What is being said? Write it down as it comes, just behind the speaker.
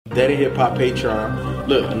Daddy Hip Hop Patreon.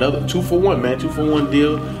 Look, another 2-for-1, man. 2-for-1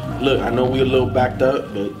 deal. Look, I know we a little backed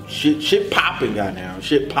up, but shit popping, goddamn.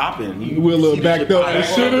 Shit popping. We a little backed up. And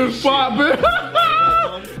shit is popping.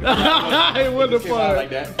 Hey, what the fuck? Like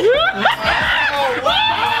that.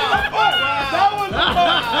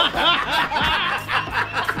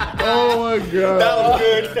 Oh my god. That was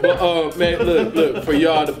good. But man, look, for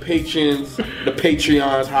y'all, the patrons, the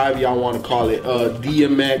Patreons, however y'all want to call it,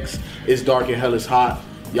 DMX is Dark and Hell is Hot.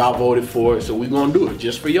 Y'all voted for it, so we gonna do it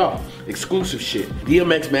just for y'all. Exclusive shit.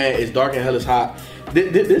 DMX, man, is Dark and Hell is Hot.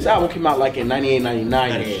 This album came out like in 98,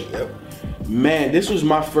 99. Yep. Man, this was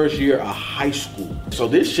my first year of high school. So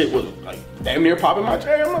this shit was like damn near popping my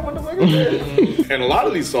cherry. I'm like, what the fuck is this? And a lot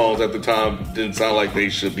of these songs at the time didn't sound like they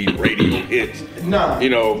should be radio hits. Nah. You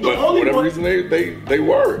know, but for whatever reason they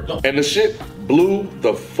were. And the shit blew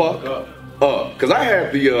the fuck up. Cause I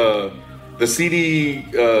had the CD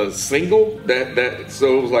single that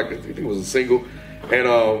so it was like I think it was a single. And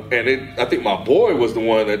I think my boy was the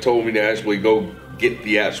one that told me to actually go get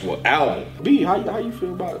the actual album. B, how you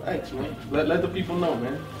feel about X, man? Let the people know,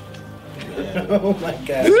 man. Oh my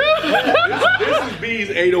god. This is B's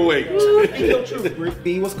 808. Speak your truth,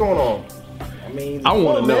 B. What's going on? I mean, I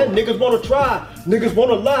want to know. Man, niggas want to try, niggas want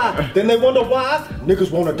to lie, then they wonder why,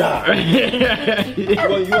 niggas want to die. You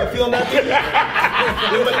ain't feeling that?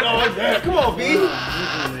 Come on, B.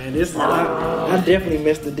 Man, this is I definitely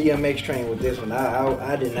missed the DMX train with this one.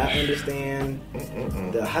 I did not understand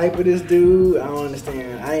the hype of this dude. I don't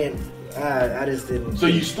understand. I just didn't. So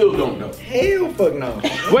you still don't know? Hell, fuck no.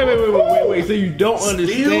 Wait. So you don't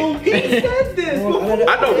understand? He said this. I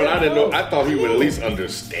know, but I didn't know. I thought he would at least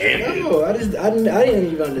understand it. No, I didn't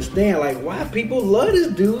even understand like why people love this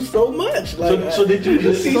dude so much. Like, so did you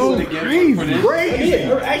listen so again crazy. for this?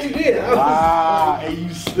 I actually did. And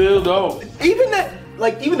you still don't. Even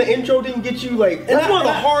the intro didn't get you like. That's one of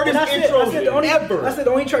the hardest intros ever. I said the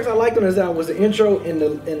only tracks I liked on this album was the intro and the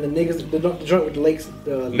niggas the joint with the lakes.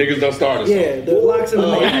 Niggas don't start us. Yeah, the Locks and the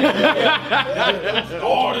Mace.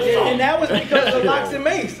 And that was because of Locks and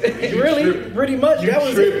Mace. Really, pretty much. That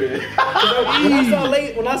was it.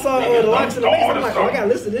 When I saw the Locks and the Mace, I'm like, oh, I gotta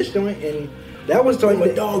listen to this joint and. That was talking Where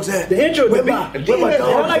my dogs at? The intro, Where the my beat. dogs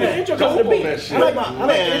I like the intro because of the beat. I like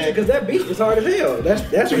the intro because that beat is hard as hell.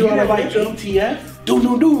 That's the reason I like the intro. ATF?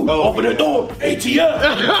 Do. Open the door. ATF.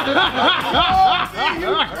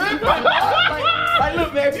 Like,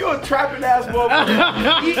 look, man, if you're a trapping ass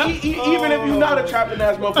motherfucker, even if you're not a trapping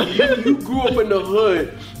ass motherfucker, you grew up in the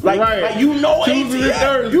hood. Like you know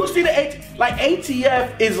ATF. You see the ATF. Like,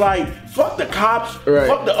 ATF is like, fuck the cops,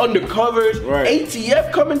 fuck the undercovers.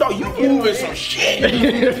 ATF coming, dog, you moving some shit.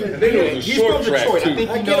 He's from Detroit. I think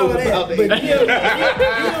he knows about But that.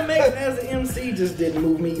 DMX as an MC just didn't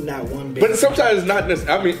move me not one bit. But sometimes it's not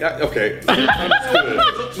necessarily. I mean, okay,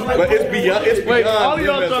 understood. But it's beyond. It's Wait, beyond. all of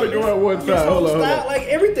y'all trying to go at one time. Hold on. Style, like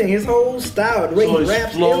everything, his whole style, the way So he his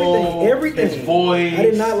raps, flow, everything. his voice. I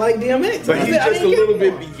did not like DMX. But I he's said, I just a didn't little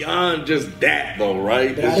get bit it. beyond just that, though,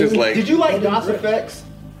 right? But It's I just didn't- like. Did you like DOS Effects?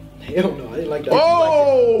 Hell no, I didn't like that.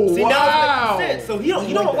 Oh, See, now wow. it makes sense. So you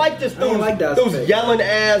don't like like that. this I don't like that those effect. yelling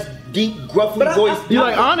ass, deep, gruffly But voiced. You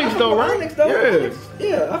like Onyx though, right? Onyx though. Yeah.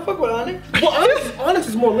 Yeah, I fuck with Onyx. Well, Onyx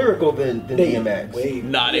is more lyrical than DMX. Wait,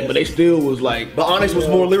 Nah, but they still was like. But Onyx was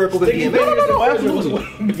more lyrical than DMX. No, absolutely.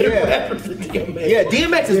 Yeah. Yeah,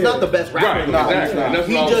 DMX is not the best rapper. Right, exactly. That's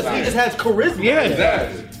He what I was just saying. has charisma. Yeah,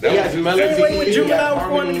 Exactly. Yes, Same way with Juvenile with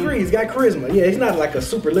 400 Degrees, he's got charisma. Yeah, he's not like a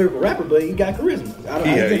super lyrical rapper, but he got charisma.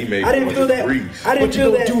 He made I didn't feel that. degrees. I didn't What you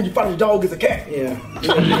feel gonna that. do when you find your dog is a cat? Yeah.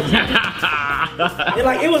 And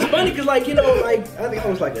like it was funny because like, you know, like I think I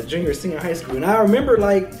was like a junior, senior in high school, and I remember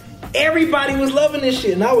like everybody was loving this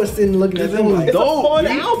shit, and I was sitting looking at them like, It's Dope, a fun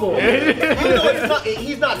dude. album. Even though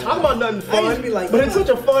he's not talking about nothing I used fun, to be like, but it's such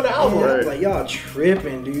a fun album. I was like, y'all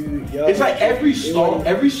tripping, dude. Y'all It's like every song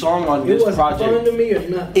on It this was fun to project. me or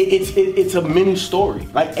not. It's a mini story,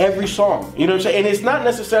 like every song. You know what I'm saying? And it's not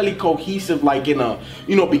necessarily cohesive, like in a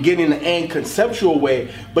beginning to end conceptual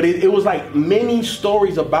way, but it was like mini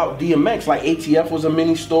stories about DMX. Like ATF was a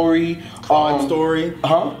mini story. Crime Story.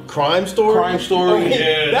 Huh? Crime Story. Crime Story.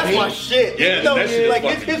 Yeah. That's my shit. Yeah, Even though, that shit is like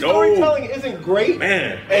fucking his dope. storytelling isn't great.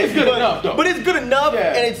 Man. It's good enough, though. But it's good enough,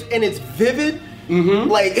 Yeah. and it's vivid.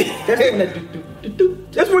 Like That's the one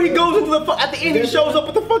that that's where he goes into the at the end. He shows up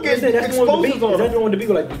with the fucking that's the one with the explosives beat. on Is that him. the one with the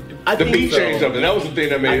beat like? I The think beat so. changed up, and that was the thing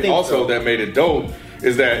that I made think so. that made it dope.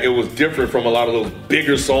 Is that it was different from a lot of those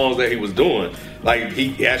bigger songs that he was doing. Like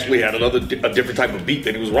he actually had a different type of beat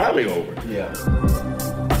that he was rhyming over. Yeah.